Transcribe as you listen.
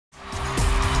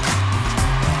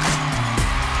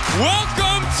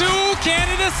Welcome to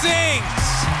Canada Sings.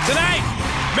 Tonight,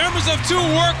 members of 2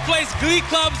 workplace glee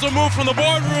clubs will move from the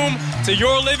boardroom to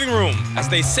your living room as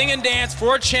they sing and dance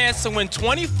for a chance to win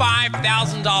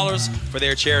 $25,000 for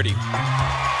their charity.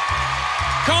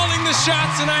 Calling the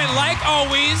shots tonight, like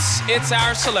always, it's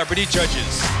our celebrity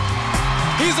judges.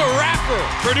 He's a rapper,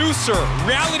 producer,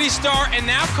 reality star, and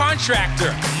now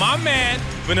contractor, my man,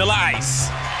 Vanilla Ice.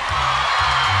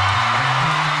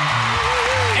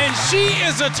 And she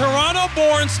is a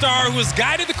Toronto-born star who has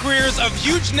guided the careers of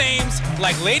huge names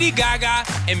like Lady Gaga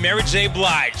and Mary J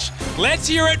Blige. Let's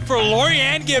hear it for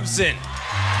Laurieann Gibson.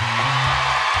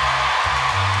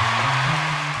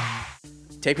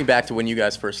 Take me back to when you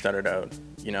guys first started out,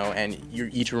 you know, and you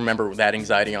each remember that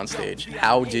anxiety on stage.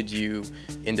 How did you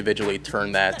individually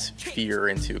turn that fear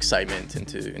into excitement,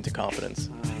 into confidence?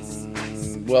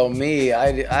 Well, me,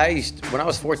 when I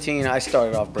was 14, I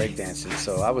started off breakdancing.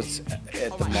 So I was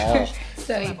at the mall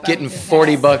getting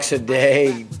 40 bucks a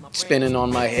day, spinning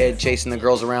on my head, chasing the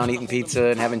girls around, eating pizza,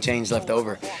 and having change left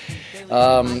over.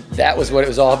 That was what it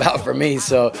was all about for me.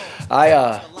 So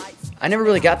I never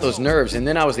really got those nerves. And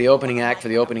then I was the opening act for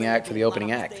the opening act for the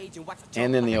opening act.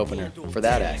 And then the opener for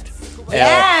that act.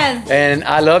 Yes! And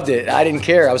I loved it. I didn't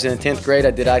care. I was in the 10th grade.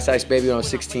 I did Ice Ice Baby when I was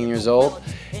 16 years old.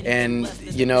 And,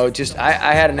 you know, just I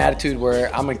had an attitude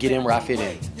where I'm going to get in where I fit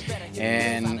in.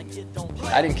 And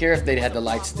I didn't care if they had the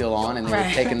lights still on and they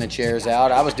were taking the chairs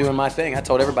out. I was doing my thing. I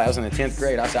told everybody I was in the 10th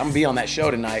grade. I said, I'm going to be on that show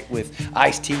tonight with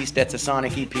Ice-T,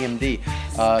 Stetsasonic,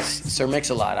 EPMD, Sir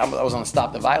Mix-a-Lot. I was on the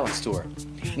Stop the Violence tour.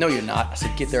 No, you're not. I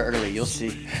said, get there early, you'll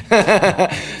see.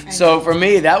 So for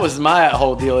me, that was my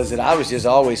whole deal, is that I was just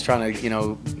always trying to, you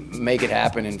know, make it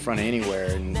happen in front of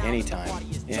anywhere and anytime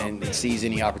and seize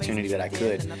any opportunity that I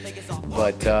could.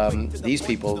 But these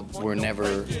people were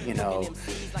never, you know,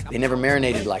 they never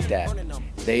marinated like that.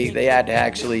 They had to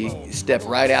actually step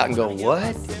right out and go,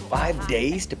 what? 5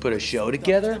 days to put a show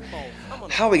together?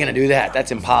 How are we going to do that?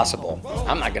 That's impossible.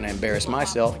 I'm not going to embarrass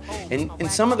myself.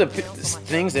 And some of the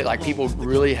things that like people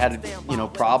really had, you know,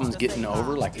 problems getting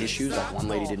over, like issues, like one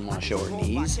lady didn't want to show her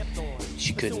knees.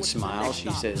 She couldn't smile. She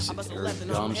says her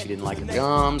gums, she didn't like her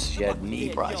gums. She had knee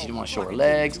problems. She didn't want to show her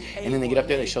legs. And then they get up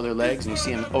there, they show their legs, and you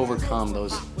see them overcome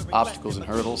those obstacles and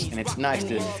hurdles. And it's nice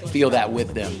to feel that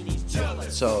with them.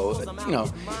 So, you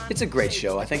know, it's a great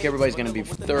show. I think everybody's going to be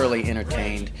thoroughly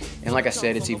entertained. And like I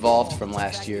said, it's evolved from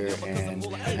last year,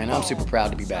 and I'm super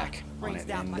proud to be back on it.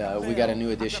 And we got a new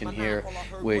addition here,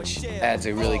 which adds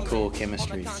a really cool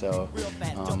chemistry. So,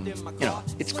 you know,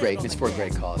 it's great. It's for a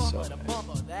great cause. So.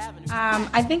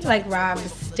 I think, like Rob,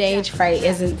 stage fright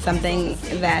isn't something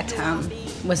that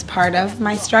was part of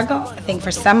my struggle. I think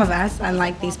for some of us,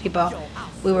 unlike these people,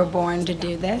 we were born to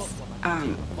do this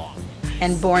and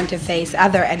born to face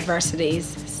other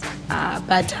adversities.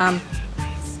 But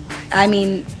I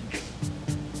mean,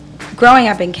 growing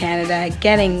up in Canada,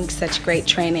 getting such great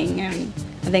training, and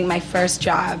I think my first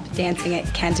job dancing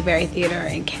at Canterbury Theatre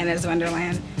in Canada's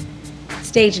Wonderland,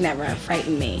 stage never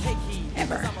frightened me,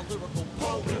 ever.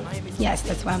 Yes,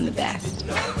 that's why I'm the best.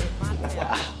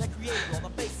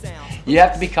 You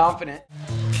have to be confident.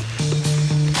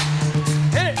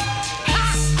 Hit it!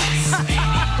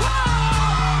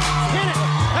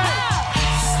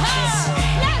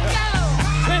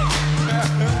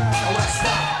 Let's go!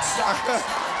 Hit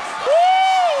it!